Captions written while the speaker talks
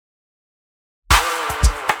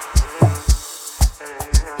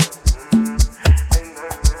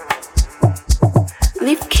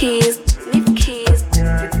keys.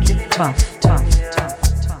 Tough.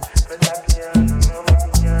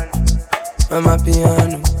 Mama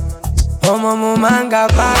piano, mama manga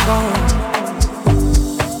bagon.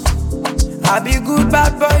 I be good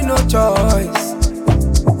bad boy, no choice.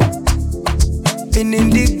 Been in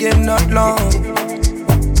the game not long.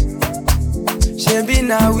 She be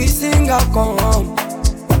now we sing a come.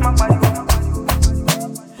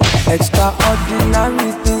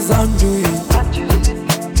 Extraordinary things I'm doing.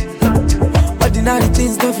 Ordinary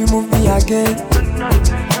things don't move me again.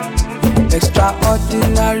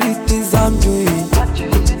 Extraordinary things I'm doing.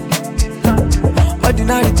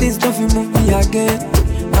 Ordinary things don't move me again.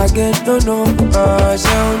 No.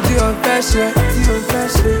 Ṣé ohun tí o fẹ́ ṣe?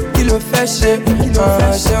 Kí ló fẹ́ ṣe?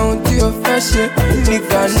 Ṣé ohun tí o fẹ́ ṣe?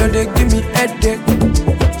 Nigga no dey give me headache.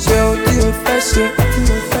 Ṣé ohun tí o fẹ́ ṣe?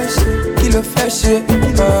 Kí ló fẹ́ ṣe?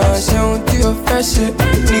 Ṣé ohun tí o fẹ́ ṣe?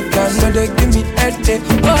 Nigga no dey give me headache.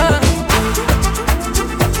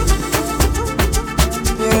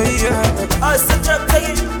 I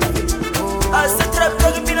said trap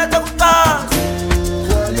taking me not a car.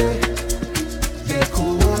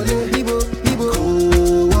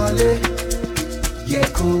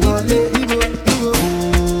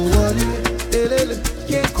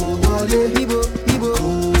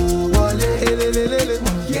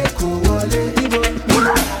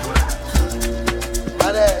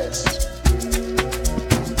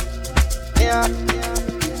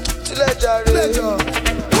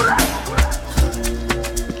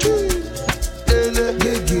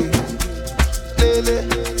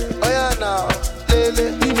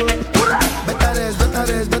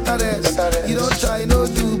 You don't try, no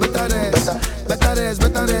do better.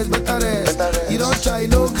 You don't try,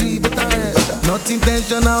 no grieve better. Not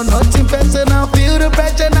intentional, feel the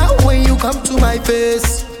pressure now when you come to my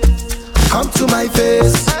face.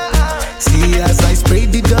 See as I spray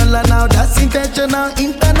the dollar now, that's intentional,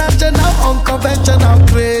 international, unconventional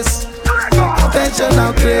grace.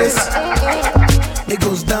 It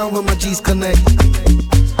goes down when my G's connect,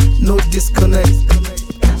 no disconnect.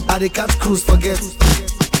 I the catch cruise forget.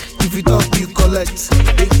 If you talk, you collect.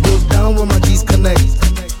 It goes down when my G's connect,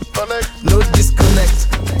 no disconnect.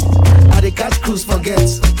 I the catch cruise forget.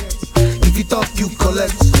 If you talk, you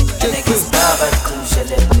collect. I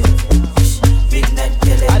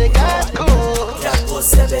the catch cool.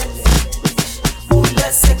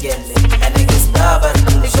 And it goes down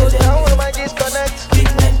when my G's connect,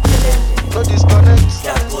 no disconnect.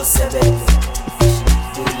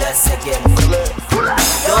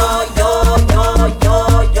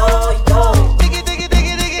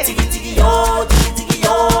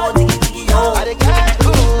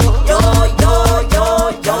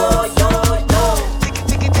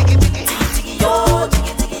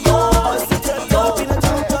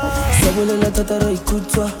 Tatara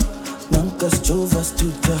ikutwa Nanka schova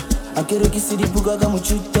stuta Akere kisiri buga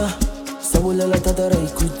kamuchuta Sabulela tatara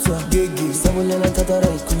ikutwa Sabulela tatara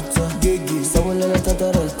ikutwa Sabulela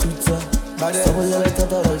tatara ikutwa Sabulela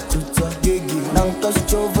tatara ikutwa Nanka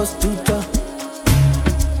schova stuta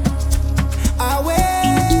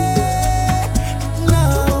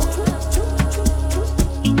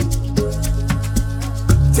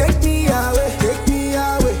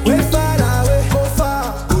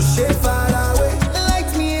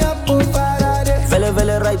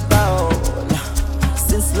Right now,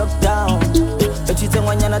 since lockdown, everything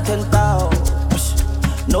when you're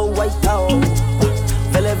 10,000, no white out,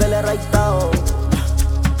 vele right now,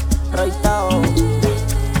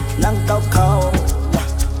 nang cow,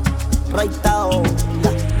 right now.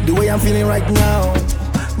 The way I'm feeling right now,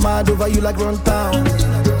 mad over you like run town,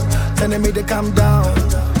 telling me to calm down.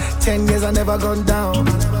 10 years I never gone down.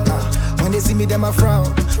 When they see me, them I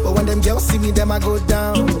frown, but when them girls see me, them I go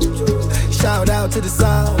down. Shout out to the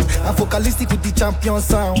sound. I'm focalistic with the champion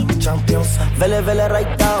sound. Vele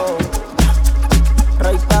right now.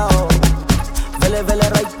 Vele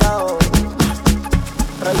right now. Vele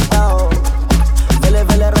right now.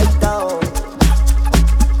 Vele right now.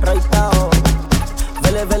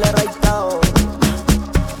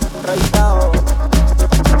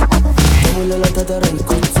 Sabulela tatara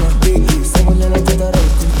ikutwa. Sabulela tatara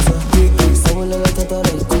ikutwa. Sabulela tatara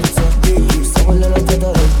ikutwa. Sabulela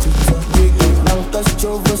tatara ikutwa. Nanka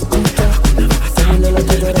schova stuta. Sabulela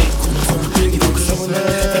tatara ikutwa.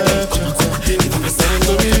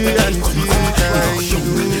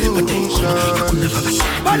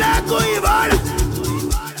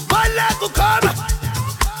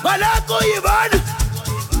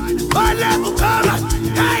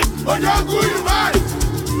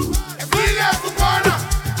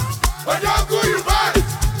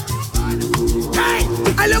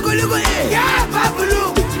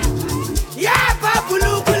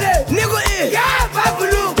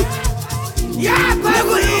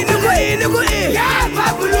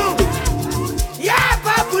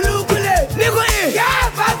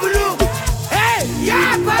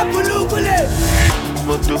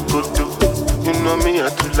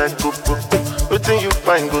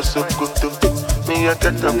 fine go so good. Me I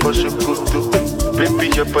get up for Shokoto.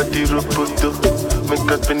 Baby your body roboto.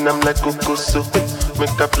 Make up and I'm like Kokoso.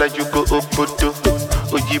 Make up like you go Obodo.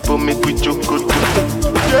 Oyibo make we jokoto.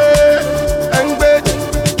 Yeah, I'm bed.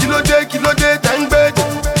 Kilo day, I'm bed.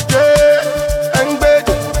 Yeah, I'm bed.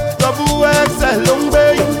 Double XL long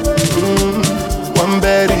bay. One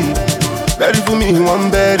berry for me, one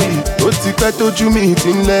berry. Ó ti pẹ́ tójú mi ti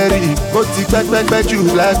ń lẹ́rì. Mo ti pẹ́ jù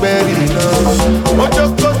lágbẹ́rì lọ. Ojo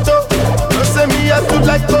koto, no say me I too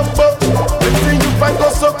like Coco. Wetin you find go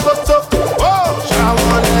Sokoto? Oh,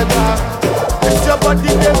 shower leather. It's your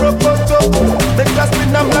body dey roboto. Make us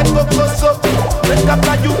spin am like Kokoso. Make up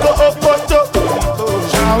like you go Opoto.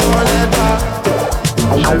 Shower leather.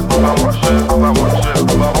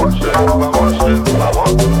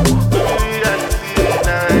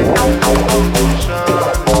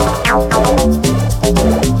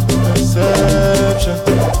 Perception,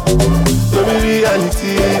 baby,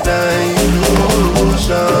 reality,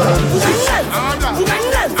 illusion.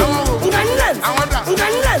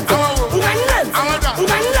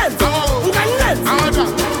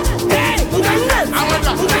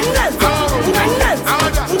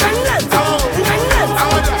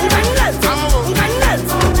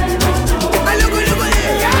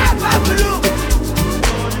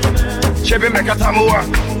 Chebe mekatamua,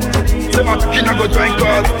 say my kina go join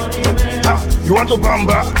God. You want to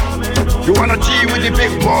bamba, you wanna G with the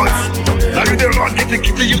big boys. Now you the run, get the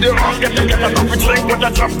kitty, you the run, get a coffee drink with a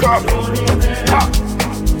drop cup.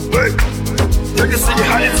 Wait, you can see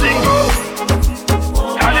how the thing goes.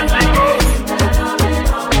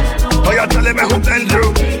 Oh, you're telling me who bend you,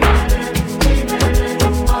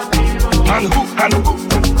 and who.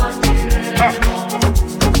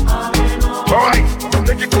 Alright,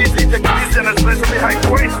 take it easy, and especially high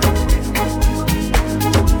points.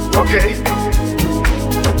 Okay.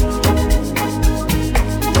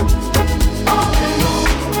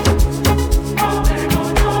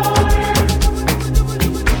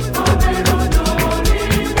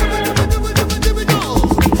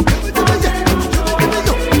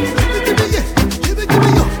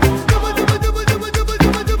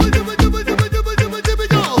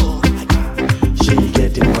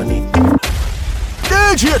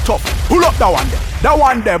 Tough. Pull up that one there. That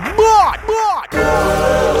one there. Board.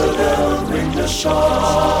 Girl, bring the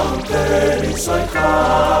champagne inside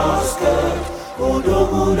casket.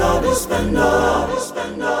 Odoguda the spender.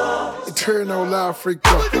 Eternal Africa.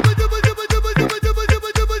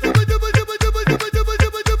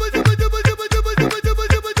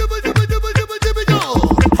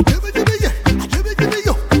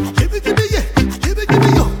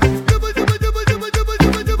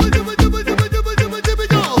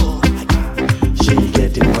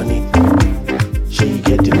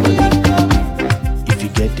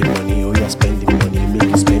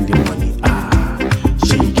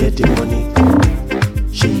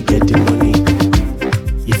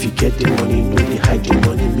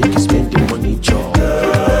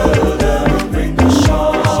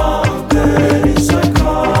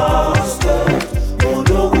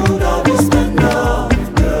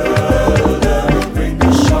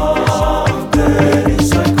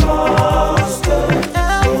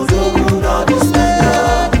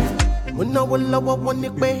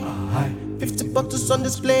 On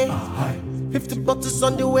display, 50 bottles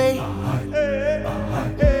on the way.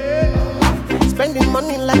 Spending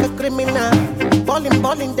money like a criminal,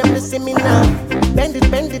 balling, them the seminar. Bend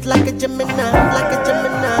it like a Gemini, on the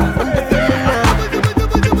criminal.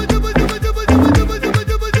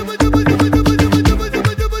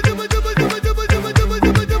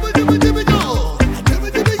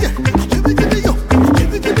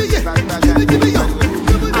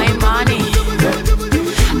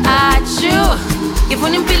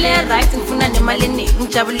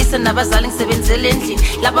 Ngijabulisa nabazali ngisebenzele endlini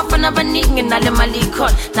labafana abaningi nginale mali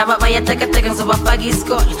ikhona naba bayatekateka ngizobafaka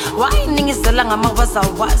isikole why ningizela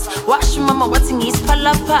ngamawazawazi washo mama wathi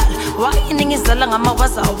ngiyisiphalaphala why ningizela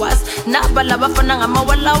ngamawazawazi naba labafana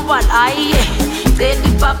ngamawalawala ayiye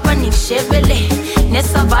celi papa ningishebele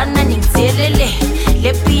nesavana ningithelele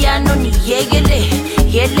le piano niyekele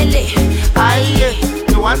yelele ayiye.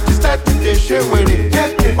 You want to start to the show with it.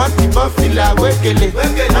 Want to buffy la wekele.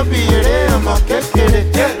 I'll be here, I'm a kekele.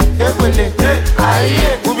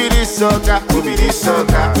 Who be this soca?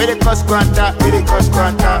 Very cost quanta.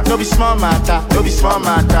 No be small matter. They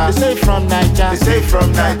say from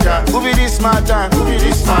Niger. Who be this smarter?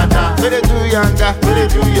 Very do younger.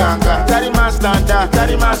 Carry my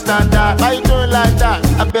standard. Why you do like that?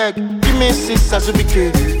 I beg, give me Mrs.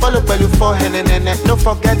 Azubike. Follow by you for Henene. Don't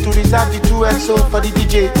forget to reserve the 2XO for the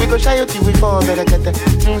DJ. We go shy you till we fall better get it.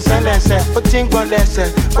 Selese, but think on lesson.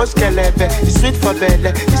 What's Kelebe? It's sweet for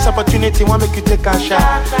belly. This opportunity won't make you take a shot.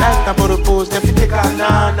 Life na for pose, if you take a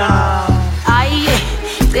na. Aye,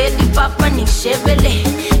 Teddy Papa ni shebele.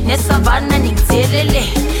 Ne savana ni telele.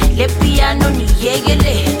 Le piano ni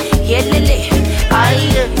yegele. Yelele.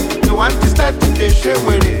 Aye. You want to start to the show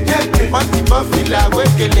with it. Want to buffy la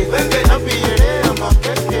wekele. Don't be here, I'm a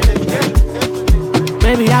kekele.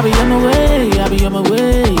 Baby, I'll be on my way, I'll be on my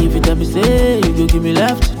way. If you tell me say, you go give me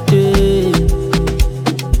love today.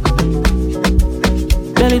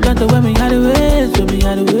 Girl, you don't tell me how to waste, show me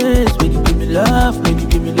how to waste. Make you give me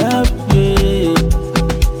love, yeah.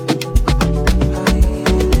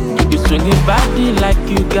 You swing it body like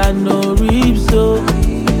you got no ribs, so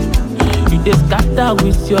you just scatter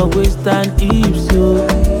with your waist and hips, so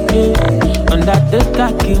yeah. On that desk,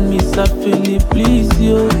 give me softly, please,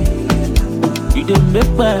 yo. You dey make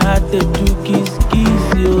my heart dey do kiss,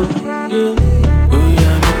 yo, yeah. Oh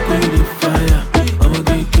yeah, make me the fire. I'ma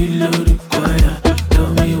get kilo require. Tell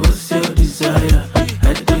me what's your desire.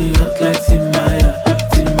 I dey hot like Timaya,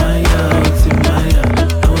 Timaya, oh Timaya.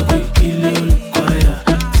 I'ma get kilo require.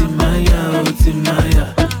 Timaya, oh Timaya.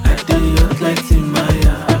 I dey hot like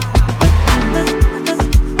Timaya.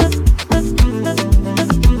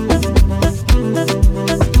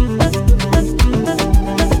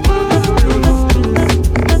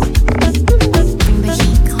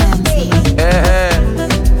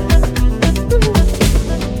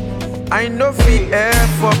 I no fit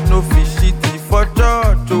F up, no fit shitty for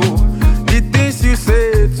church, yo. The things you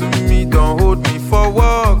say to me don't hold me for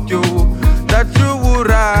work, yo. That you would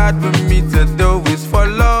ride with me to do is for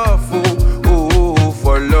love, oh,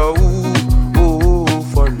 for love, oh,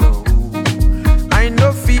 for love. I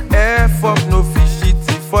no fit F up, no fit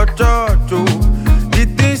shitty for church, yo. The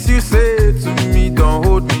things you say to me don't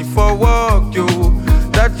hold me for work, yo.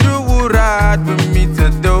 That you would ride with me to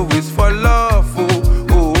do is for love,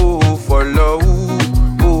 for love,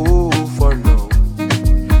 oh, for love.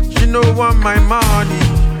 She no want my money,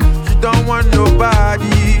 she don't want nobody.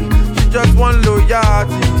 She just want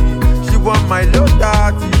loyalty, she want my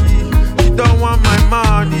loyalty. She don't want my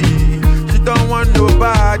money, she don't want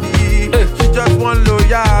nobody. She just want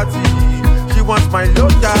loyalty, she wants my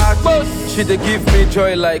loyalty. She dey give me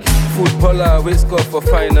joy like footballer, we score for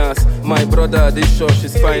finance. My brother, this sure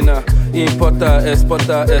she's finer. Importer,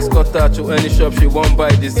 exporter, escorter to any shop she won't buy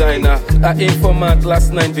designer. A informant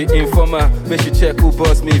last night be informer. Make she check who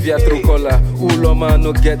boss me via Truecaller. Uloma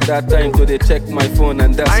no get that time to they check my phone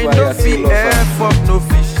and that's why I still love her. F up, no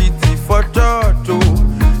fit shitty for church, oh.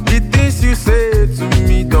 The things you say to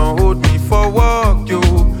me don't hold me for work, yo.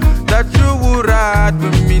 That you would ride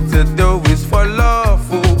with me to do is for love,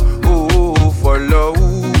 oh, for love,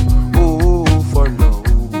 oh, for love.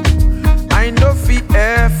 I no fit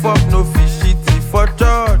F up, no fit shitty for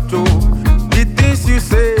church, oh. The things you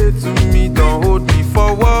say to me don't hold me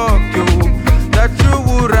for work, yo. That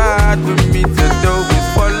you would ride with me to do is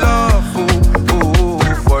for love, oh,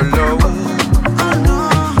 for love.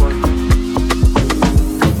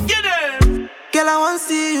 Girl, I want to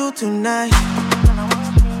see you tonight.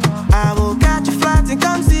 I will catch a flight and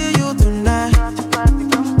come see you tonight.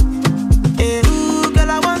 Hey, ooh, girl,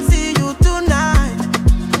 I want to see you tonight.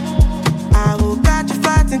 I will catch a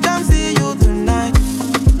flight and come see you tonight.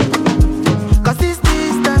 Cause this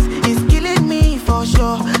distance is killing me for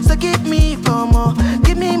sure. So give me for more,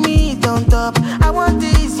 give me meat on top. I want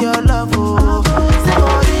this, your love, oh. Say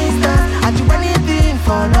for instance, I do anything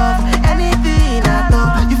for love, anything at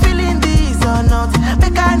all. You feeling this or not?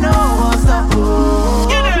 Make I know what's up, oh.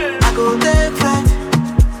 I go take flight,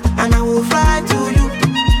 and I will fly to you.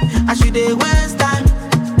 I should they waste time,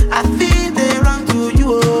 I feel they run to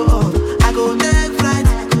you, oh. I go take flight,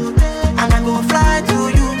 and I go fly to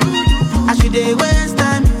you. I should they waste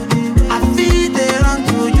time, I feel they run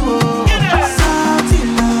to you, oh. Salty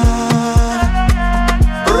love,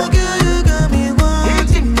 oh girl, you got me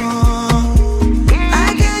wanting more.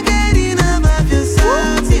 I can't get enough of your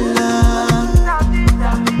salty love.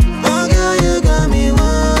 Oh girl, you got me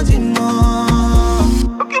wanting more.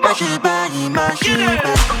 My shibari.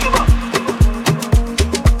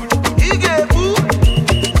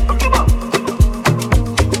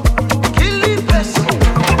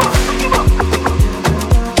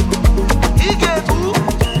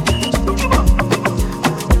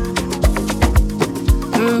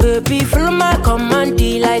 Baby, follow my command,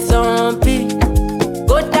 like zombie.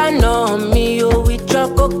 Go down on me, oh, with your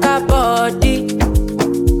coca body.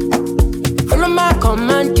 Follow my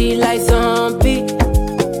command, like zombie.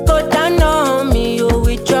 Go down on me, oh,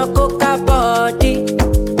 with your coca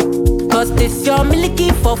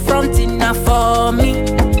for fronting na for me.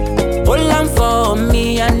 Hold on for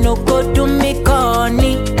me, I no go do me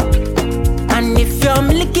corny. And if you're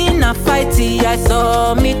licking a fighty, I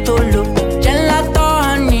saw me to look. Gelato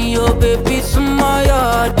honey, oh baby,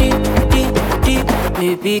 smile deep.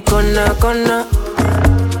 Baby, gonna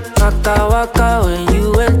waka waka when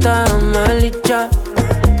you enter my licha.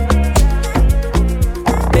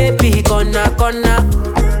 Baby, gonna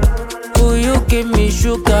will you give me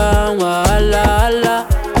sugar, wahala.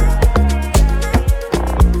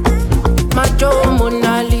 Macho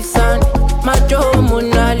Mona Lisa, Macho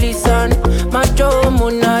Mona Lisa, Macho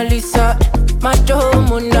Mona Lisa, Macho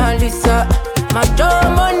Mona Lisa, Macho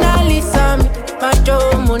Mona Lisa, Macho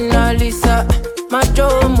Mona Lisa, Macho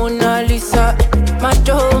Mona Lisa,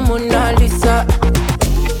 Macho Mona Lisa.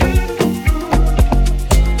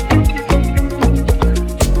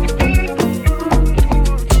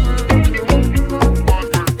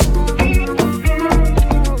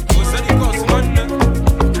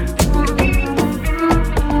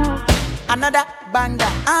 Another banger.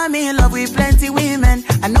 I'm in love with plenty women.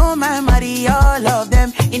 I know my marry all of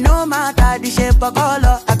them. It no matter the shape or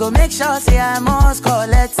color. I go make sure say I must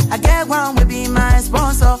collect. I get one will be my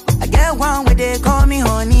sponsor. I get one where they call me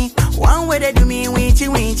honey. One where they do me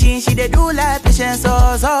winchy. She they do like patience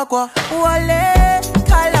or soko. Wale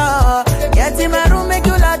color. Get in my room make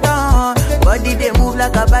you lot down. Body they move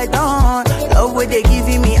like a python. Love where they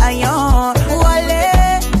giving me iron.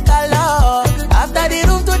 Wale color. After the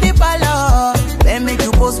room to the palace. Then make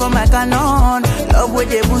you pose for my canon. Love where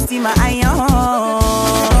they boosting my iron.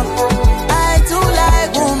 I too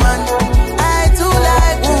like woman. I too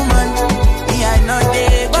like woman. Me I know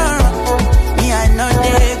they burn. Me I know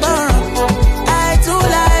they burn. I too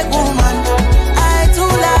like woman. I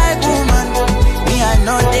too like woman. Me I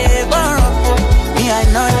know they burn. Me I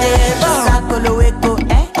know they burn. Sakolo weko,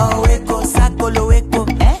 oh weko. Sakolo weko,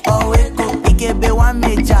 oh weko. Ikebe one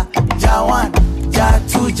meja, ja one, ja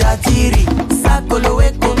two, ja three. Sakolo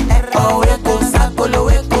weko, oh weko. Sakolo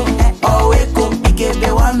weko, oh weko. Ikebe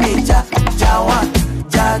one meja, ja one,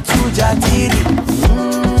 ja two, ja three.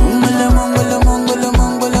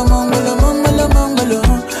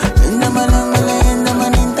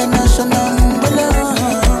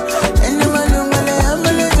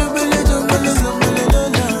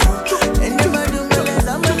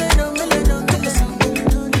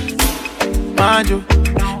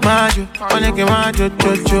 Majo, onege majo,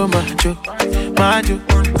 jojo majo.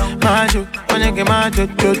 Majo, onege majo,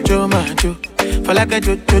 jojo majo. For like a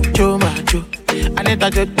jojo majo. Anita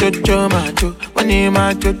jojo majo. Money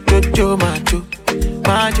majo, jojo majo.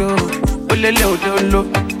 Majo, olele odolo.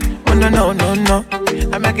 Oh no.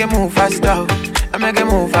 I make it move faster.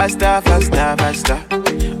 Faster.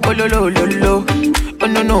 Oh lo.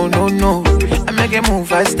 Oh no. I make it move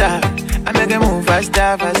faster.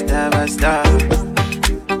 Faster.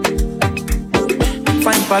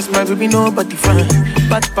 Fine past my baby, nobody fine.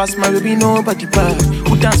 Bad past my baby, nobody bad.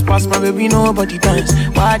 Who dance past my baby, nobody dance.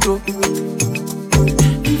 Why do?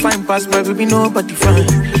 Fine past my baby, nobody fine.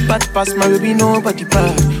 Bad past my baby, nobody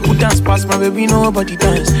bad. Who dance past my baby, nobody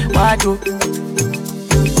dance. Why do?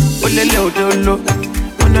 Oh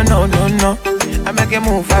no. I make it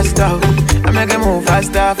move faster.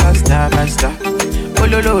 Faster. Oh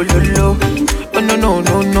lo.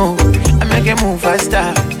 Oh no. I make it move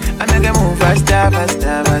faster.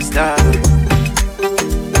 Faster.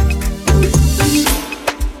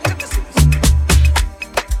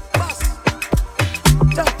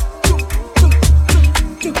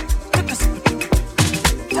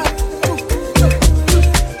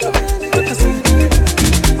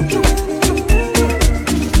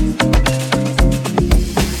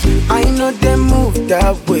 I know they move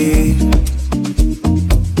that way.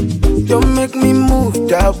 Don't make me move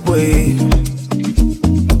that way.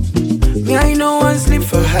 Me, I know one sleep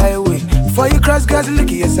for highway. Before you cross, guys, look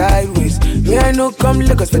at your sideways. Me, I know come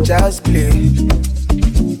look us for child's play.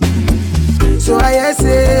 So I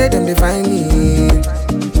say, them they find me.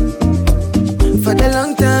 For the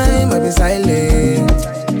long time, I've been silent.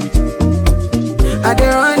 I dey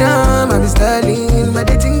run am, I be styling. But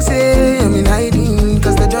they think say, I'm in hiding.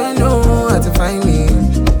 Cause they don't know how to find me.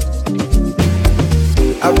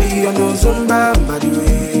 I be on no Zumba, by the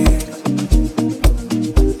way.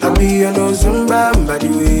 I be on no Zumba, by the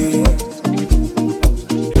way.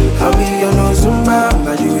 I be on no Zumba,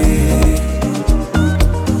 by the way.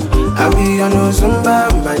 I be on no Zumba,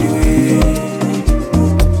 by the way.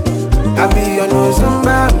 I be on no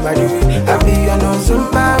Zumba, by the way. I be on no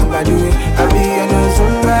Zumba, by the way. I be on no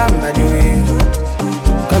Zumba, by the way.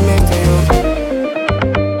 Come here to you.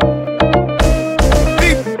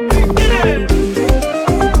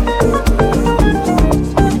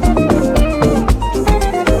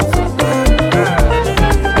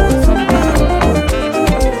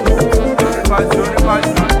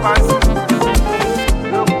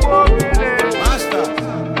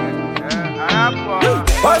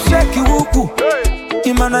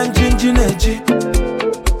 Imana njinji neji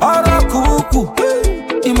Ora kuku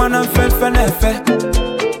Imana fefe nefe.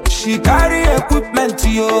 She carry equipment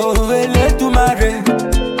yo Ele to marry.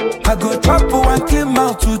 I go chop one came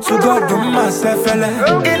out to God do myself in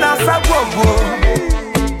a sabobo.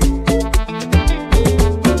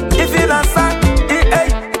 If in a sa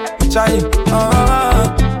chai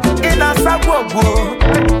in a sabobo.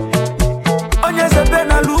 Onye se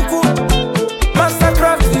bena luku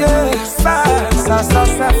Mastercraft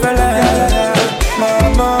sa fele.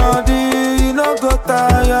 Mama di no go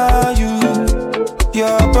tire you.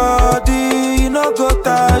 Your body no go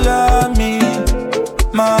tire me.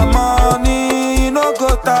 My money no go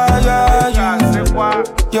tire you.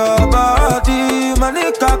 Your body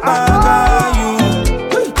money kakaga you.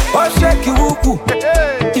 Oh shake you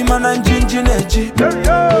Imana njinji neji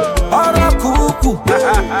Ora kuku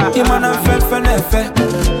Imana fefe nefe.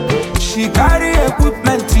 She carry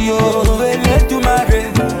equipment yo Ele to marry.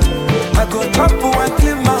 I go chop one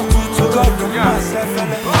clean mouth to God to myself.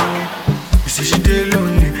 You see she dey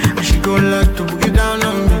lonely and she go like to boogie down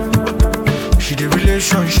on me. She dey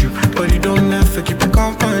relationship but it don't ever keep it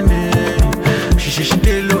company. She say she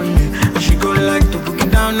dey lonely and she go like to boogie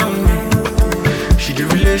down on me. She dey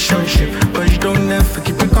relationship but she don't ever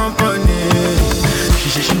keep it company. She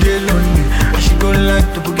say she dey lonely and she go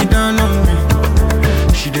like to boogie down on me.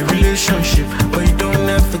 She dey relationship but it don't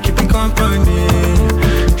ever keep it company.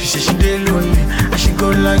 She say she dey lonely and she go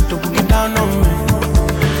like to boogie down on me.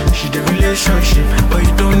 She dey relationship but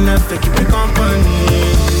you don't ever keep it company.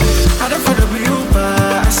 I don't follow you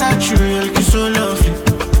but I saw you, you look so lovely.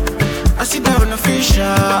 I sit down on a fisher,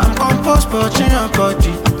 I'm composed but in your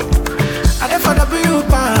body. I don't follow you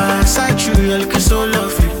but I saw you, you look so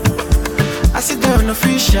lovely. I sit down on a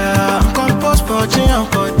fisher, I'm composed but in your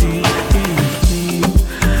body.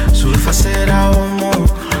 So if I said I want more,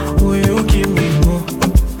 will you give me more?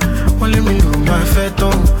 Well, let me know my fat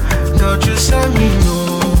on. Don't you send me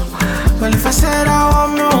no. Well, if I said I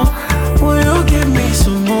want more, will you give me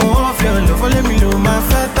some more of your love? Well, let me know my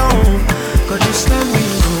fat on. God, just let me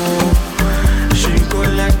know. She go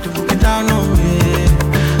like to book it down on me.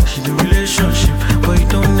 She the relationship, but you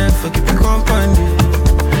don't ever keep it company.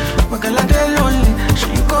 My girl, I dey lonely. She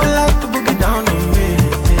go like to book it down on me.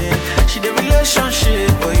 She the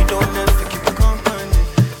relationship, but you don't ever keep it company.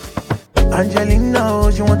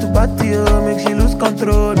 Angelina, she want to party, make she lose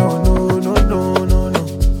control. No, no, no, no, no, no.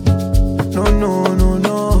 No, no, no,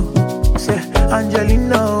 no. Say,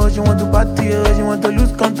 Angelina, she want to party, she want to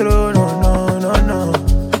lose control. No, no, no, no.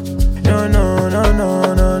 No, no, no,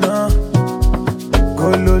 no, no, no. Go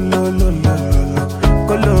lo, lo, lo, lo, lo.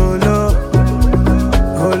 Go lo, lo.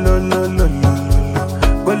 Go lo, lo, lo, lo, lo.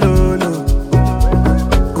 Go lo, lo.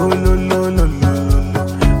 Go lo, lo, lo, lo, lo.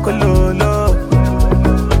 Go lo, lo.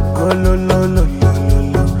 Go lo, lo, lo, lo,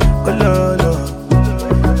 lo. Go lo, lo.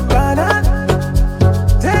 Banana,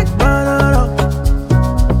 take banana.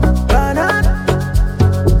 Banana,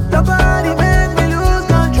 your body make me lose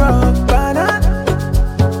control. Banana,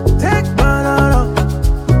 take banana.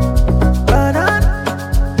 Banana,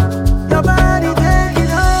 your body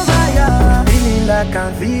taking over, yeah.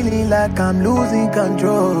 Feeling like I'm losing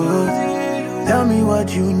control. Tell me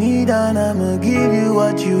what you need and I'ma give you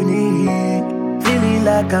what you need. Feeling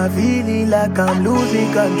like I'm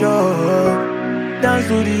losing control. Dance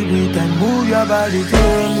to the beat and move your body to the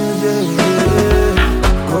music.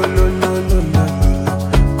 Go lo lo lo lo lo,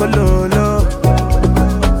 go lo lo,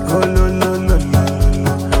 go lo lo lo lo,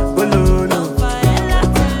 go lo lo,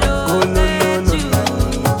 go lo lo lo,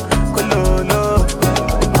 go lo lo,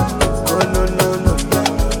 go lo lo lo,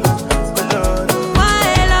 go lo lo.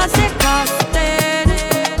 Baila se coste.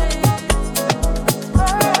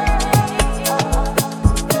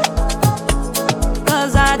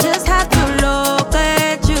 Cause I just had to look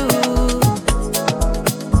at you.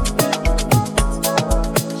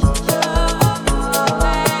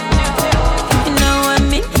 You know I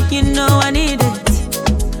mean, you know I need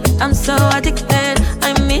it. I'm so addicted,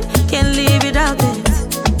 I mean, can't live without it.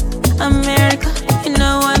 America, you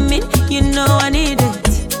know I mean, you know I need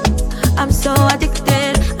it. I'm so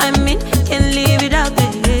addicted, I mean, can't live without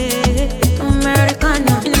it.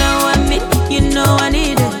 Americana, you know I mean, you know I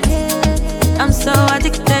need it. I'm so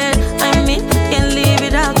addicted, I mean, can't live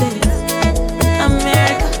without it.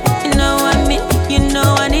 America, you know I mean, you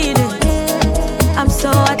know I need it. I'm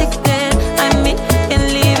so addicted, I mean, can't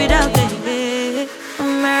live without it.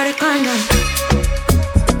 Americana.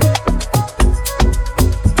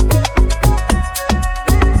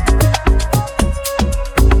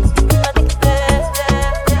 Addicted.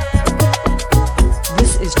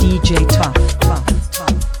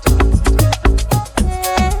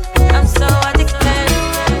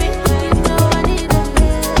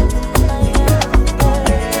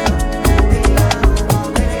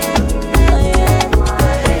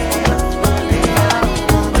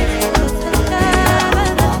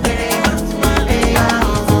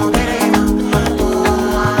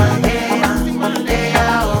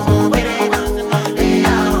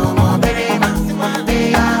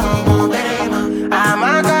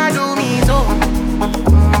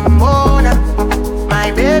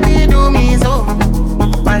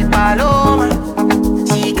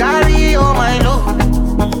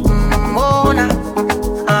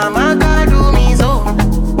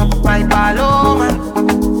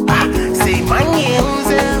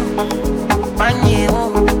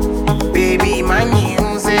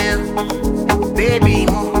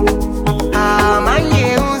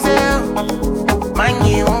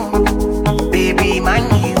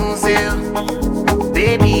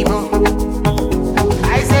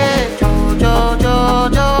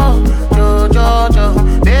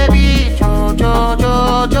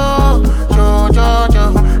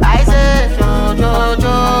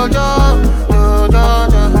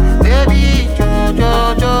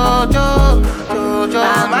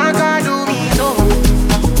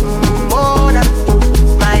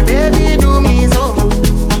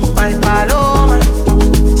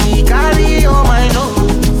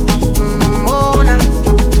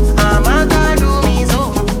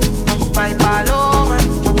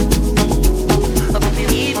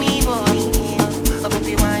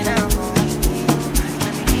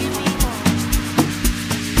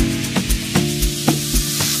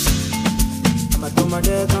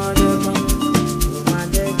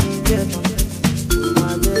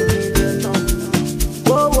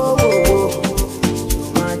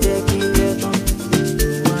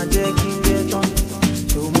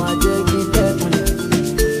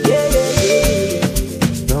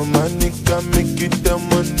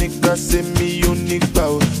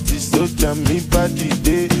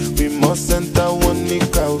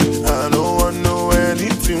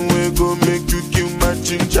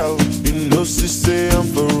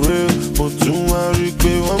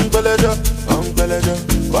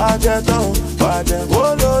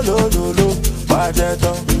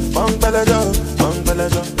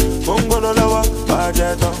 Mongolo lawa,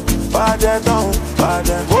 Pajeton, Pajeton,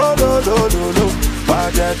 Pajeton, oh lo lo lo lo,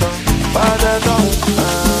 Pajeton, Pajeton,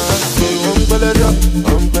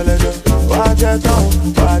 Pajeton,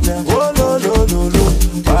 Pajeton, oh lo lo lo lo,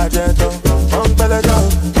 Pajeton,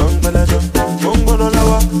 Mongolo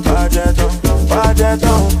lawa, Pajeton,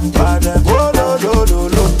 Pajeton, Pajeton, oh lo lo lo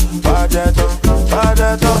lo, Pajeton,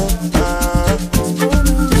 Pajeton.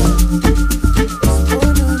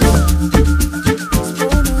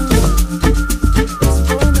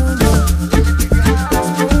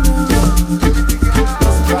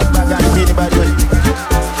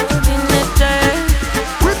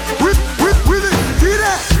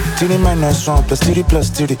 -1 plus 3 plus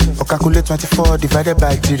 3. Or calculate 24 divided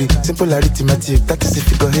by 3. Simple arithmetic, that is a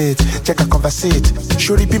figure 8. Check a conversate.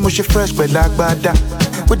 Surely be mushy fresh, but like bada.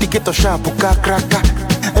 With the ghetto sharp, uka kraka.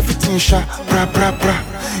 Everything sharp, bra bra bra.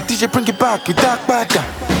 DJ bring it back, you dark bada.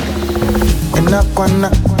 Enakwana,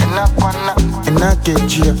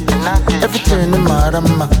 enakejia. Everything in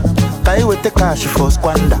marama. Kai with the cash for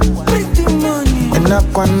squander.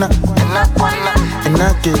 Enakwana,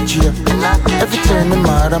 enakejia. Everything in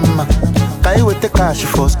marama. Kai with the cash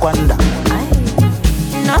for squander.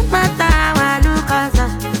 No matter how look at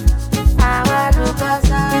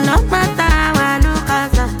no matter how look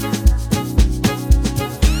at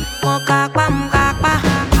Mokakwa,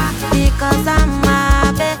 because I'm a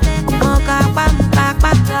baby. Mokakwa,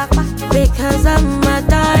 because I'm a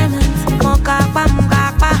diamond. Mokakwa,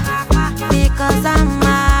 because I'm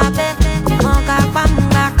a baby. Mokakwa.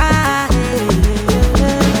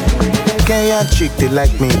 Kenyan chick, they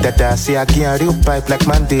like me, dada. See, I get a real pipe like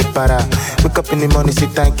Monday, para. Wake up in the morning, say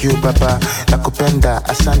thank you, Baba. Nakupenda,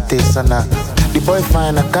 asante sana. The boy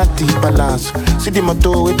fine, I can't balance. See the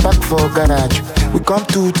motor, we back for garage. We come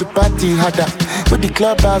to party harder. With the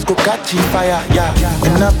clubhouse, go catch fire, yeah.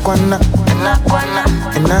 Enakwana,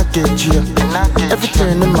 enakejia.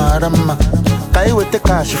 Everything in marama. Kai with the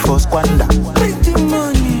cash for squander.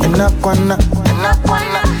 Enakwana,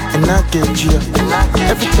 enakejia.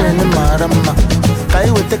 Everything in marama. Kai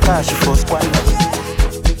with the cash for squander.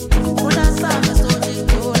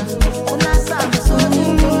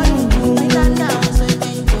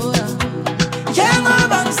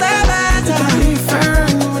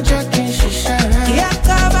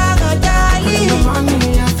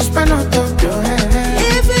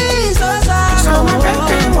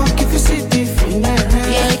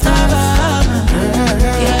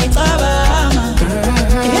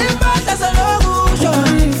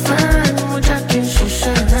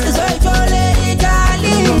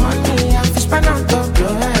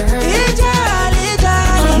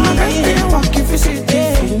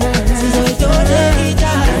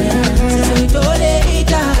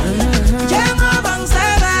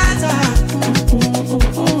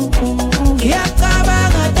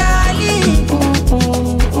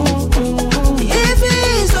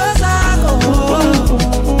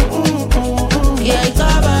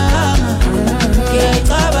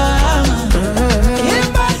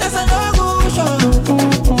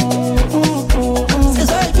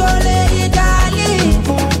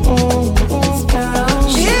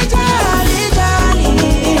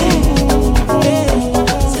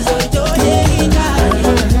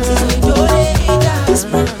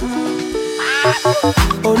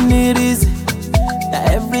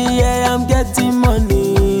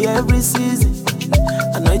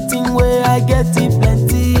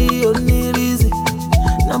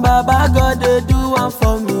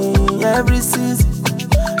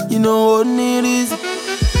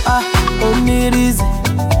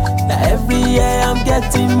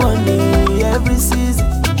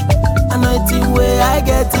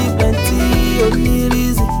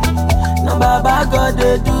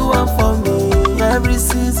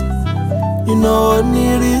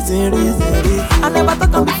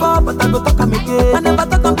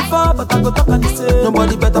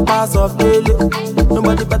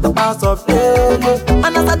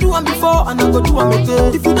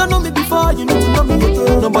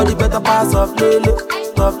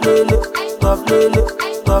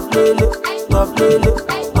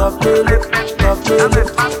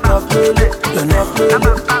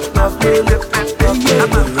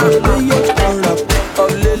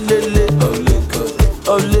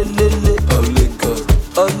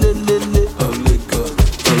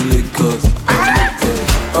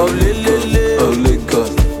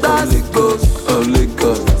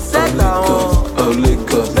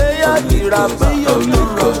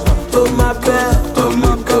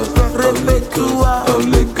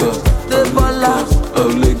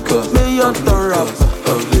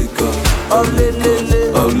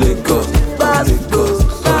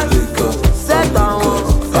 Set down,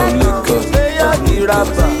 the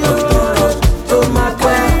rapper. Oh my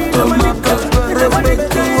God, oh my God,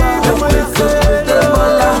 respect to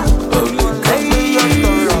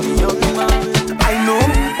I know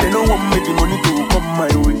they don't want me the money to come my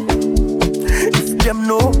way. If them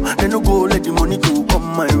know, they no go let the money to come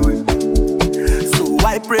my way. So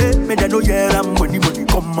I pray, may they know yeah I'm when the money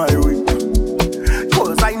come my way.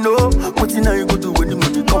 Cause I know what you know you go do when the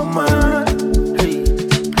money come my way.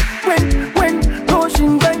 When no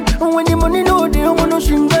shing bang, when the money no they don't want no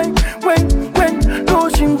shing bang. When no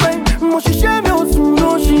shing bang, moshi shame no soon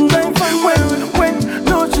no shing bang. When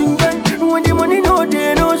no shing bang, when the money no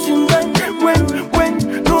they no shing bang. When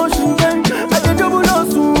no shing bang, I dey double no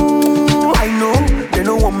soon. I know they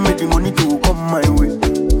don't want me the money to come my way.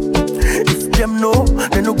 If them know,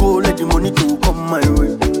 they no go let the money to come my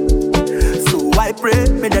way. So I pray,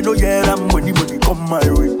 may they know yeah I'm when the money come my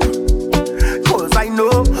way. Cause I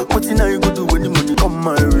know what you know you go do when the money come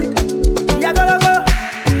my way. Yeah, gotta go.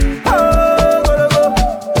 Oh, gotta go.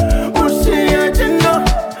 Pushing your chin up.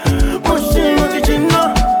 Pushing your chin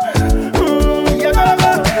up. Yeah, gotta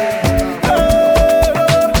go.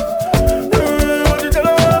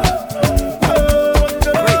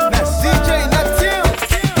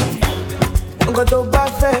 Go to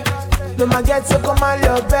buffet, no ma get so come on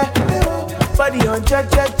your bed. Body on che.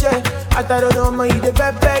 I thought no ma eat the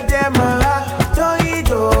pepe dem don't eat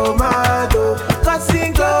tomato,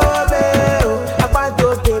 cutting go be. I want to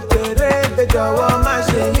prepare the jaw, my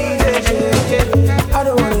shady. I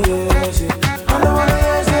don't wanna hear shit. I don't wanna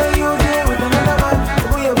hear say you did with another man.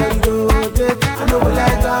 Who you body do it? I know what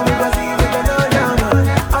like I'm but see with another man.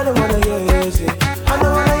 I don't wanna hear shit. I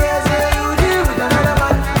don't wanna hear say you did with another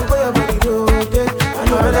man. Who you body do it? I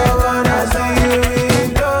know what I wanna see you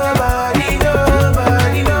with nobody.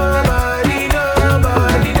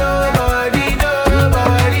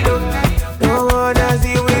 No wanna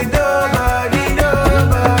see with nobody.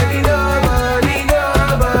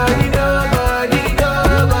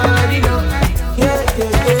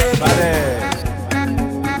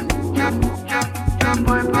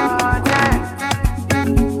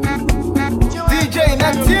 DJ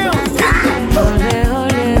Neptune.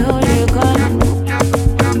 Holy God.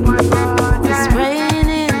 It's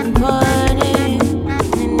raining, pouring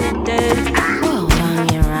in the dirt. Turn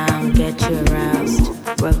you around, get you aroused.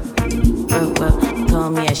 Call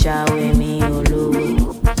me a shower with me, Olu.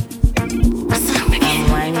 I'm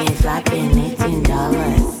whining, flapping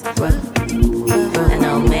 $18. And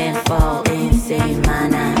no man fall insane,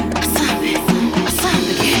 man.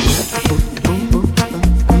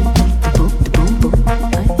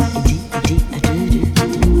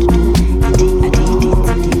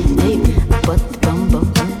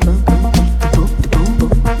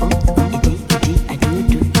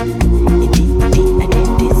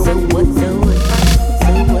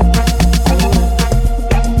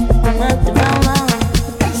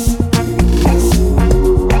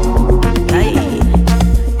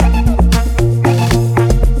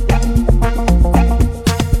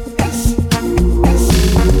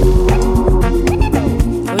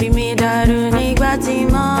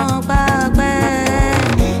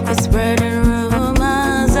 It's spreading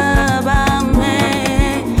rumors about me.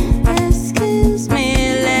 Excuse me,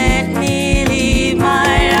 let me live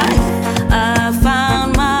my life. I found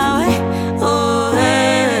my way. Oh,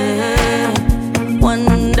 hey.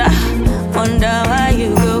 Wonder why you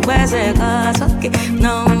go back. Okay,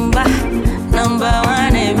 number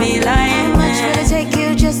one, and me lying. How much will it take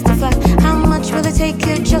you just to fuck? How much will it take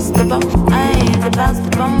you just to bump? I ain't the bounce the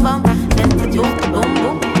bum bum, then the boom boom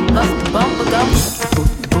boom, bust the bumper gum.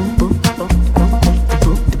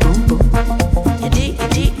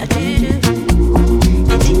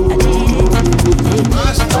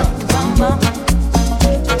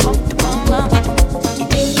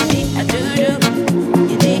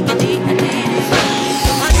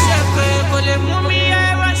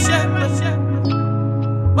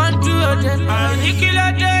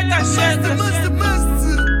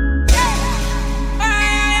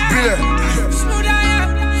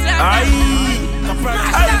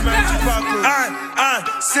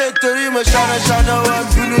 Say to him, shana, one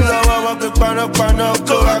pulu lawa, one pano,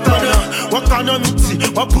 go agana. What calamity,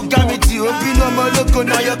 what pugamity, opino maloko,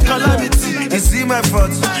 now your calamity. You see my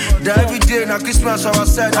fault, that every day, now Christmas, our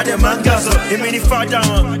side, I demand gas up. You mean if I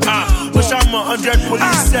down, Oshama 100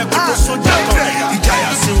 police, set, put the soldier on.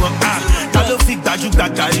 Ijaya Siwa, Talo fi gbaju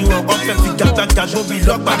gbagari wọn, wọ́n fẹ́ fi gbàgbàgbà gbóbi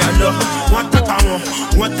lọ́gbàdà lọ. Wọ́n tẹ́pa wọn,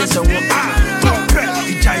 wọ́n tẹsẹ̀ wọn, pẹ́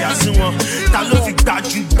ìjayà sí wọn. Talo fi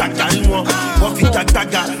gbaju gbagari wọn, wọ́n fi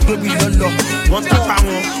gbàgbàgbà gbóbi lọ́lọ́. Wọ́n tẹ́pa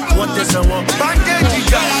wọn, wọ́n tẹsẹ̀ wọn. Bandage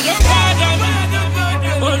ìjà.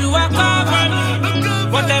 Olúwa cover me,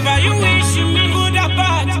 whatever you wish me, good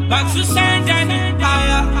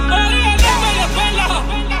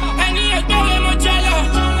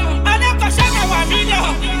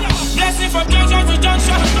Blessing from junction to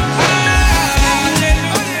junction.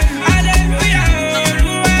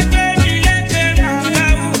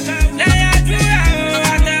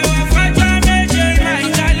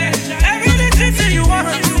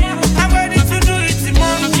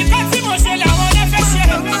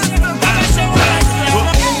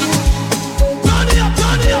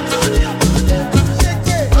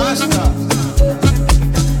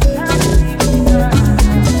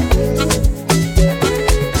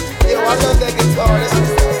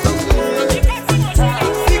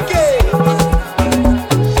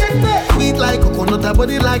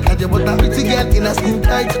 Body like a butter, pretty girl in a skin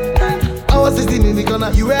tight. I was sitting in the corner,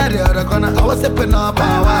 you were the other corner. I was stepping up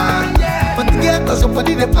power. But the girl does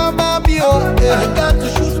somebody the mama me oh. I got to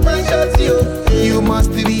shoot my shot you. You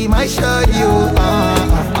must be my shot you.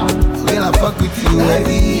 Girl I fuck with you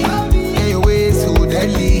heavy. Yeah, your way so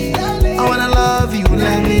deadly. I wanna love you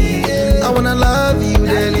like me. I wanna love you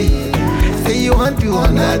daily. Say you want to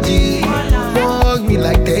wanna G. Hug me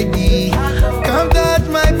like Teddy. Come touch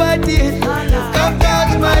my body. Come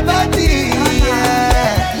touch my body. Yeah.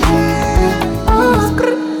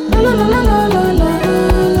 La la la la la la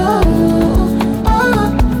la.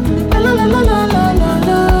 La la la la la la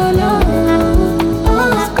la la.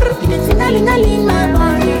 It's in my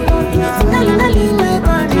body. It's in my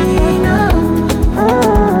body now.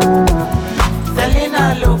 Selena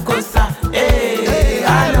Locosa, eh,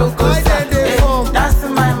 Alocosa, eh, that's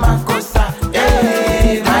my Macosa,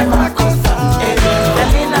 eh, my Macosa, eh,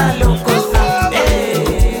 Selena Locosa,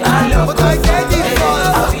 eh, Alocosa,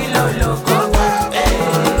 eh, Avilo Locosa, eh,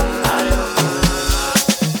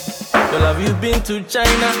 Girl, have you been to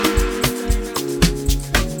China?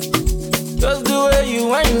 Just the way you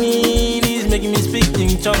want me, is making me speak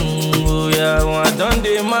in tongue. Oh yeah, I done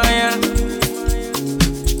the Maya.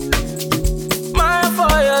 For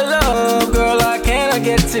your love, girl, I cannot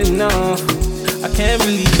get enough. I can't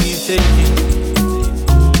believe you take it.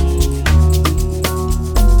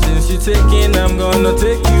 Since you're taking, I'm gonna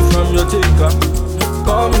take you from your taker.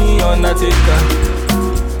 Call me Undertaker.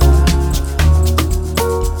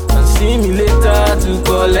 And see me later to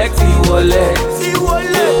collect the wallet. Yeah,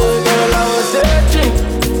 girl, I was searching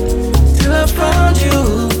till I found you.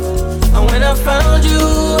 And when I found you,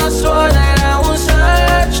 I swore that I won't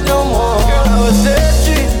search no more. Girl, I was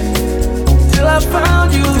searching till I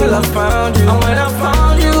found you. And when I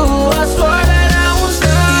found you, I swore that I won't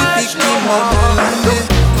search no more.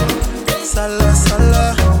 Sala, sala,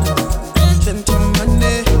 gentleman.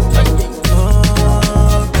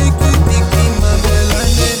 Oh, big, my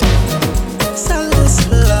melody. Sala,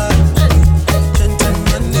 sala,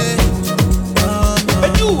 gentleman.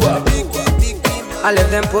 I let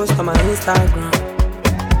them post on my Instagram,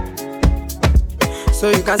 so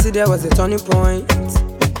you can see there was a turning point.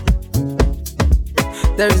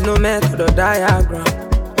 There is no method or diagram.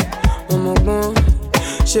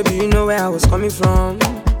 Shaby, you know where I was coming from.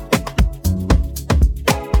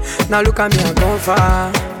 Now look at me, I've gone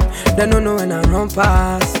far. They don't know when I run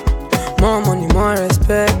past. More money, more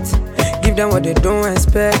respect. Give them what they don't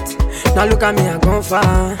expect. Now look at me, I've gone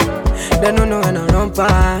far. They don't know when I run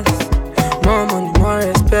past. More money, more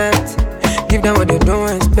respect. Give them what they don't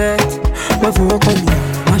expect. But for what come you,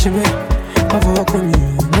 I should be. But for what come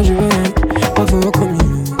you, I should be. But for what come you,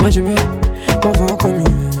 I should be. But for what come you,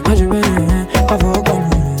 I should be. But for what come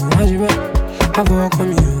you, I should be. But for what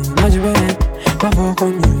come you, I should be. But for what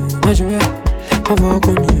come you, I should be. But for what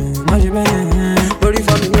come you, I should be. Body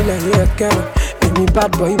for me, like you a girl. Baby bad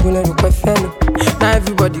boy, you will never quite fellow. Now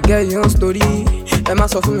everybody get your own story. Emma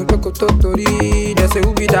saw for me, quick to story. They say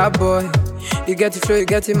who be that boy? You get it flow, you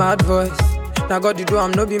get him mad voice. Now God you do,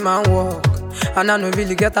 I'm no be man walk. And I no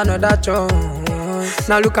really get another chance.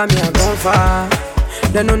 Now look at me, I've gone far.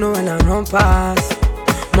 They don't know when I run past.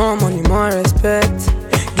 More money, more respect.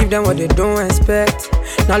 Give them what they don't expect.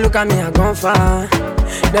 Now look at me, I've gone far.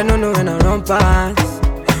 They don't know when I run past.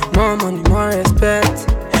 More money, more respect.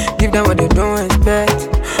 Give them what they don't expect.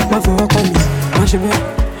 But for what come you, I should be.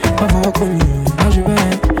 But for what come you, I should be.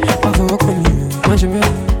 But for what come you, I should be.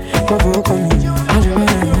 But for what come you, I should be.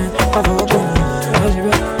 But for what come you, I should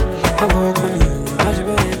be. But for what come you, I should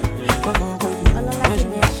be. But for what come you, I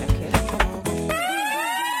should be.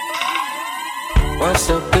 Once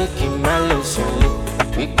a baking malison,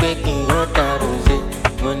 we baking hot rose.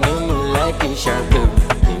 Money me like a shark.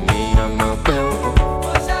 Me I'm a bell.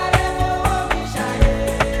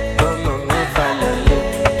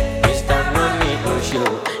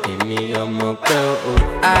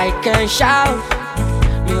 I can shout,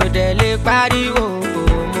 mo dẹ̀ lè pariwo,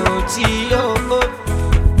 mo party, oh, oh.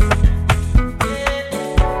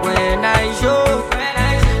 When I show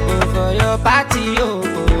for your party, oh,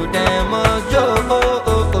 oh, them oh, oh,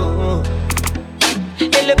 oh, oh.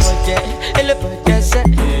 Elle est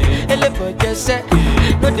say,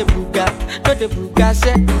 no de buga,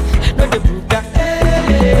 say, no de buga,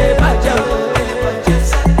 baja,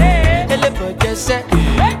 elle est say,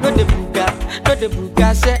 no de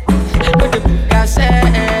buga, say, no de buga, say,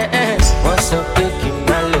 what's up, taking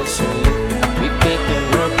my lesson, we taking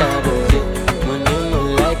no time, money no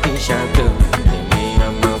like it, shadow, me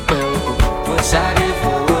I'm a girl, what's out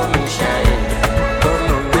for me, shine,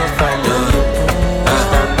 come on, me follow you,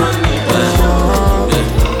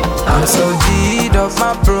 I'm so G'd up,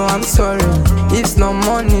 my bro, I'm sorry. If no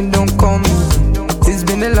money, don't call me. It's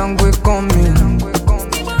been a long way coming.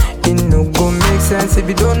 It no go make sense if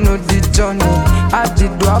you don't know the journey. I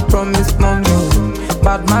did do I promise, mommy.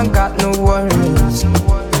 Bad man got no worries.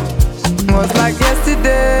 Was like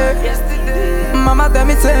yesterday. Mama tell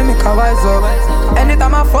me, make a wise up.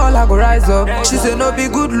 Anytime I fall, I go rise up. She say no be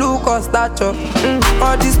good look or stature.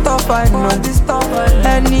 All this stuff I know.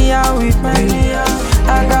 Anyhow with me.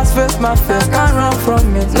 I got face my face, can't run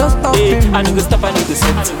from it. No stopping me. I no go stop, I no go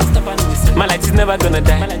set. My light is never gonna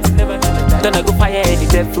die. Then I go fire any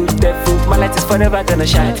dead food. My light is forever gonna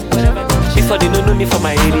shine. Before they don't know me from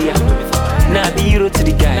my area. Now I be hero to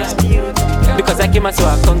the guys. Because I came out so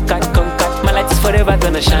I conquered. My light is forever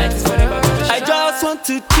gonna shine. I just want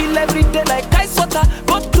to chill every day like ice water.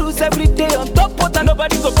 Go cruise every day on top water.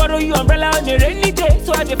 Nobody go borrow you umbrella on a rainy day.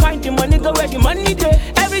 So I define the money, go where the money day.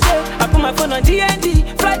 Every day I put my phone on DND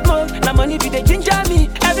flight mode, now money be they ginger me.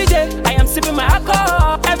 Every day I am sipping my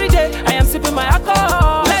alcohol. Every day I am sipping my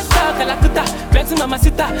alcohol. Let's talk Kalakuta, flexing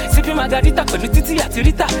mamacita, sipping margarita, Kolutiti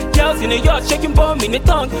atirita. Girls in New York shaking bomb in the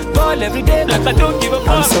tongue. Ball every day like I don't give a fuck.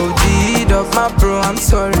 I'm so G'd up, my bro, I'm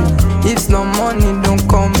sorry. If no money, don't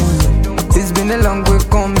call me. It's been a long way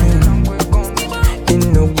coming. It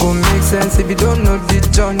no go make sense if you don't know the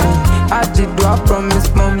journey. I did do I promise,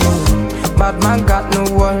 mommy. Bad man got no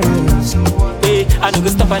worries. Hey, I no go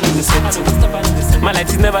stop, I no go set. My light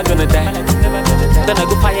is never gonna die. Then I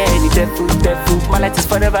go fire any dead food. My light is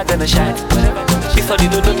forever gonna shine. Before they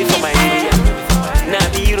don't know me from my area. Now I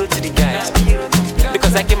be hero to the guys.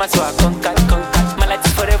 Because I came out so I conquered. My light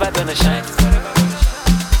is forever gonna shine.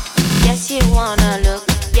 Yes, you wanna look.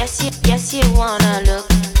 Yes, you wanna look.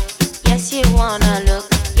 Yes, you wanna look.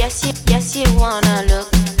 Yes, you wanna look.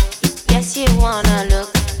 Yes, you wanna look.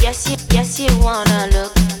 Yes, you wanna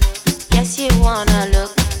look. Yes, you wanna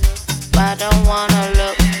look. But I don't wanna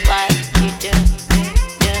look like you do.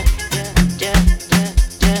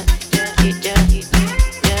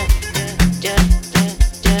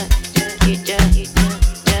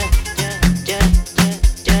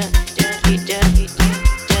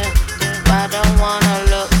 I don't wanna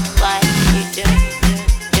look like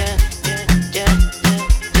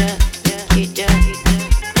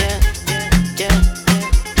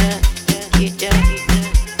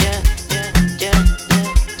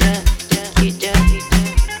you do.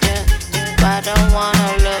 I don't wanna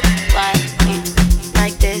look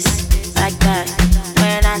like this, like that.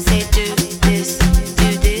 When I say do this,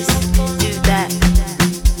 do that.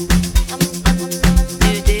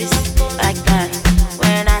 Do this, like that.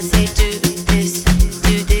 When I say do this,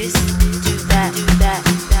 do that.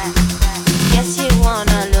 Yes, you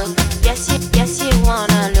wanna look. Yes, you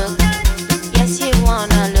wanna look. Yes, you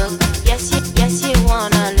wanna look. Yes, you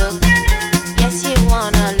wanna look. Yes, you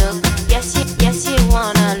wanna look. Yes, you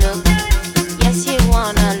wanna look. Yes, you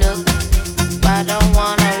wanna look. But I don't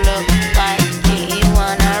wanna look like me. You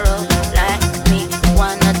wanna roll like me.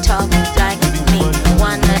 Wanna talk like me.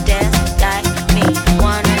 Wanna dance like me.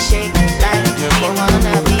 Wanna shake like me.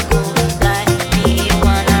 Wanna be cool like me. You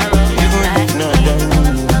wanna roll like me.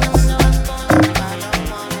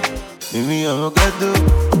 Mimi I'm a gato.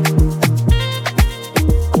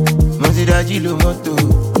 Monty Daji lo moto.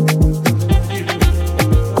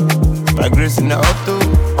 My grace in the auto,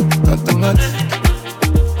 automatic.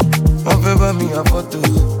 Wọ́n fẹ́ bá mi à photo.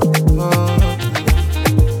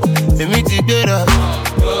 Èmi ti gbéra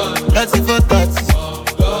láti 4:30.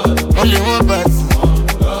 Wọ́n lè wọ́n bàtì.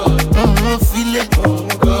 Wọ́n filẹ̀.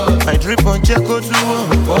 My drip on check ó tún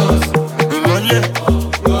wọ́n. Ìmọ̀lẹ̀.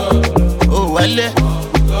 Ó wálẹ̀.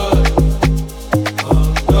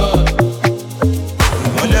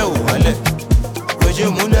 Ìmọ̀lẹ̀ ò wálẹ̀. Ojú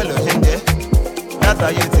múlẹ̀ lọ ṣe ń jẹ́.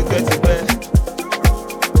 Látàyè tipẹ́tipẹ́.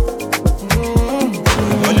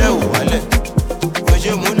 Ìmọ̀lẹ̀ ò wálẹ̀.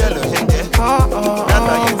 Ojú múlẹ̀ lọ ṣe ń jẹ́.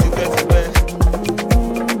 Látàyè tipẹ́tipẹ́.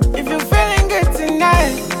 If you're feeling good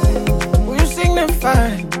tonight, will you signify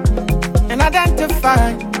and identify?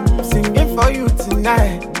 for you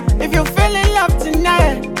tonight. If you feel in love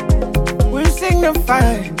tonight, we'll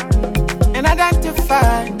signify and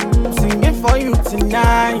identify. I'm singing for you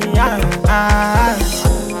tonight.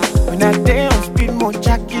 When I dance, speed more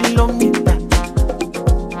kilometer.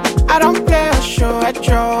 I don't play a show at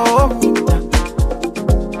your meter.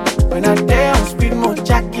 When I dance, speed more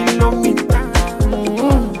kilometer.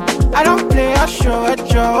 I don't play a show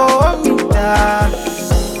at your meter.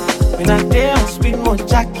 When I dance, speed more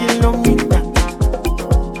kilometer.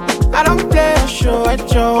 I don't play a show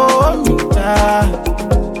at your meter.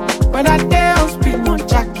 When I dance, speed more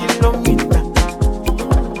kilometer.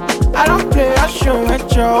 I don't play a show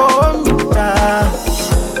at your meter.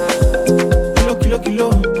 Kilo, kilo,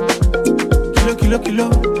 kilo, kilo, kilo,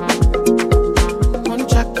 one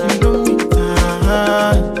kilometer.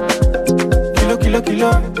 Kilo, kilo,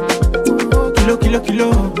 kilo, kilo, kilo, kilo,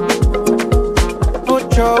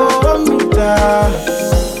 ocho meter.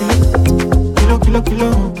 Kilo, kilo, kilo,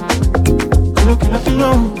 kilo, kilo, kilo,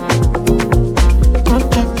 one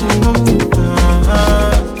kilometer.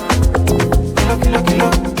 Kilo, kilo, kilo, kilo, kilo, kilo,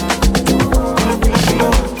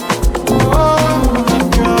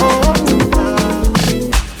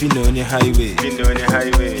 Fino on the highway.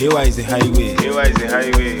 Here is the highway.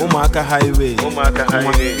 Umaka highway.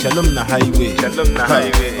 Shalom na highway.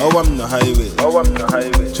 Oh, I'm the highway.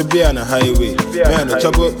 To be on the highway. Man, the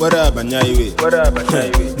trouble, whatever, highway.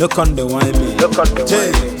 Look on the wine me.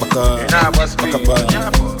 Jay, Baka,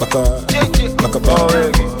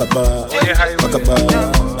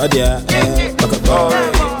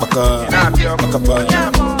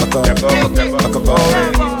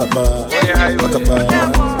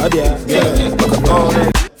 Adia,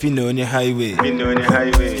 Fino on the highway.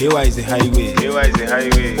 Here is the highway.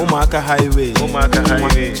 Umaka highway.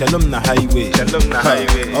 Shalom na highway.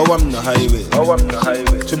 Oh, I'm the highway.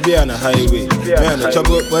 To be on the highway. Man, the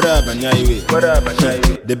trouble, whatever, highway.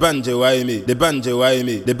 The banjo, why me? The banjo, why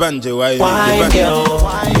me? The banjo, why me?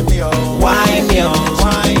 Why me?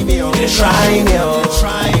 You didn't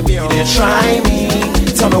try me.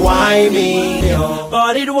 Tell me why me?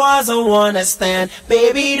 But it was a one stand.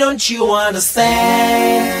 Baby, don't you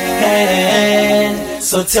understand?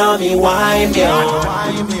 So tell me why me?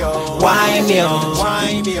 Why me? You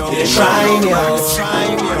didn't try me. You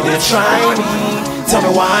didn't try me. Tell me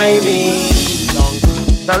why me?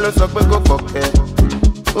 Ta ló sọ pé kò kọ̀kẹ́?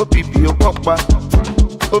 OPP ó pọ̀pá,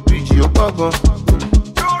 OPG ó pọ̀gàn.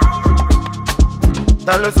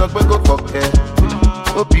 Ta ló sọ pé kò kọ̀kẹ́?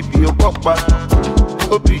 OPP ó pọ̀pá,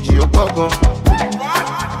 OPG ó pọ̀gàn.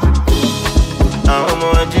 Àwọn ọmọ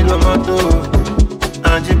ají ló mọ́tò,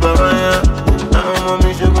 ají bàbá yá. Àwọn ọmọ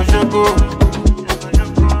mi ṣokoṣoko.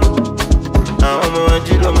 Àwọn ọmọ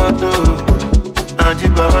ají ló mọ́tò, ají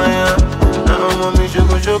bàbá yá. Àwọn ọmọ mi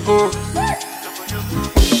ṣokoṣoko.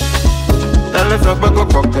 Ta ló sọ pé kò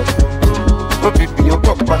kọ̀kẹ́? OPP ó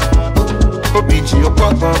pọ̀pá, OPG ó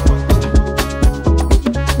pọ̀gàn.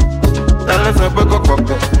 Ta ló sọ pé kò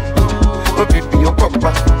kọ̀kẹ́? OPP ó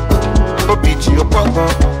pọ̀pá, OPG ó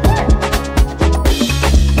pọ̀gàn.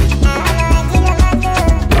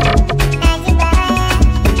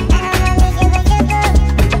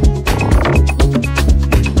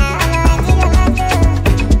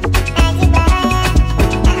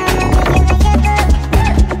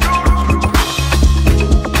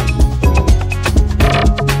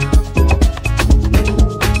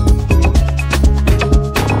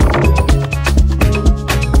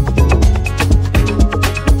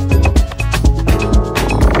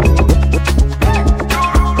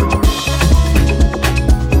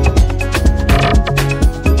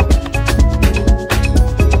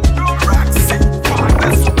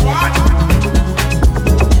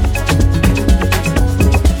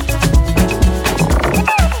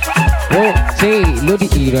 lórí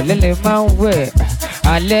ìrọ̀lẹ́ lẹ máa ń wẹ̀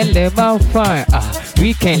alẹ́ lẹ máa ń fine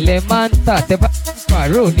weekend lẹ máa ń tà tẹ́ bá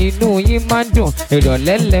pàrọ̀ nínú yín máa ń dùn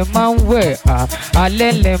ìrọ̀lẹ́ lẹ máa ń wẹ̀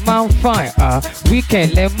alẹ́ lẹ máa ń fine weekend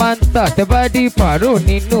lẹ máa ń tà tẹ́ bá dí pàrọ̀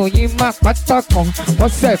nínú yín máa pátá kan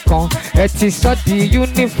wọ́sẹ̀ kan ẹ ti sọ́ di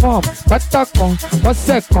uniform pátá kan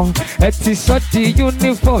wọ́sẹ̀ kan ẹ ti sọ́ di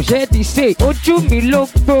uniform ṣé ti ṣe ojú mi ló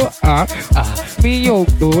gbó mi ò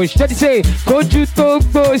gbó ṣé ti ṣe kójú tó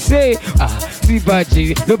gbó ṣe tí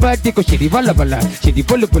bàjẹ́ ló bá dé kò ṣèdí bálabàlà ṣèdí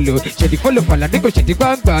bólobòlò ṣèdí fọlọfàlà ní kò ṣèdí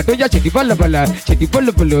gbàngbà tó yá ṣèdí bálabàlà ṣèdí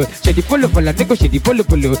bólobòlò ṣèdí fọlọfàlà ní kò ṣèdí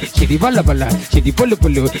bólobòlò ṣèdí bálabàlà ṣèdí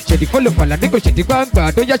bólobòlò ṣèdí fọlọfàlà ní kò ṣèdí gbàngbà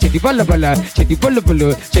tó yá ṣèdí bálabàlà ṣèdí bólobòlò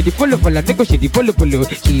ṣèdí fọlọfàlà ní kò ṣèdí bólobòlò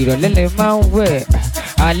ìrọ̀lẹ́ lẹ máa ń wẹ̀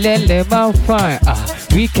alẹ́ lẹ máa ń fine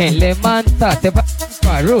weekend lẹ máa ń tà tẹ́ bá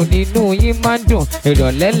pàrọ̀ nínú yín máa ń dùn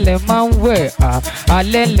ìrọ̀lẹ́ lẹ máa ń wẹ̀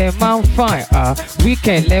alẹ́ lẹ máa ń fine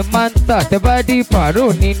weekend lẹ máa ń tà tẹ́ bá di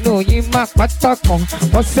pàrọ̀ nínú yín máa pátá kan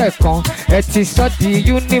ọ̀sẹ̀ kan ẹ ti sọ di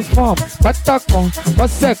uniform pátá kan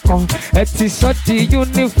ọ̀sẹ̀ kan ẹ ti sọ di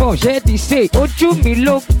uniform ṣé di ṣe ojú mi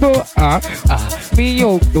ló gbó mi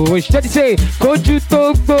ò gbó ṣé di ṣe kójú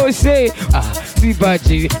tó gbó ṣe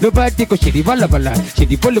bíbájì ló bá dé kò ṣèdí bálabàlà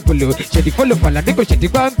ṣèdí bólobòlò ṣèdí fọlọfàlà ní kò ṣèdí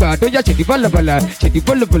gbàngbà tó yá ṣèdí bálabàlà ṣèdí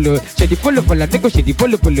bólobòlò ṣèdí fọlọfàlà ní kò ṣèdí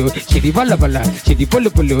bólobòlò ṣèdí bálabàlà ṣèdí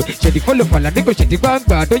bólobòlò ṣèdí fọlọfàlà ní kò ṣèdí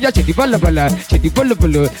gbàngbà tó yá ṣèdí bálabàlà ṣèdí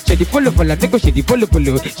bólobòlò ṣèdí fọlọfàlà ní kò ṣèdí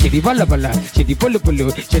bólobòlò ṣèdí bálabàlà ṣèdí bólobòlò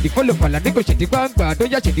ṣèdí fọlọfàlà ní kò ṣèdí gbàngbà tó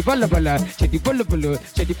yá ṣèdí bálabàlà ṣèdí bólobòlò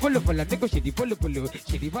ṣèdí fọlọfàlà ní kò ṣèdí bólobòlò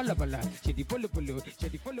ṣèdí bálabàlà ṣèdí bólobòlò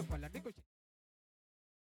ṣèdí fọlọfàlà ní kò ṣèdí.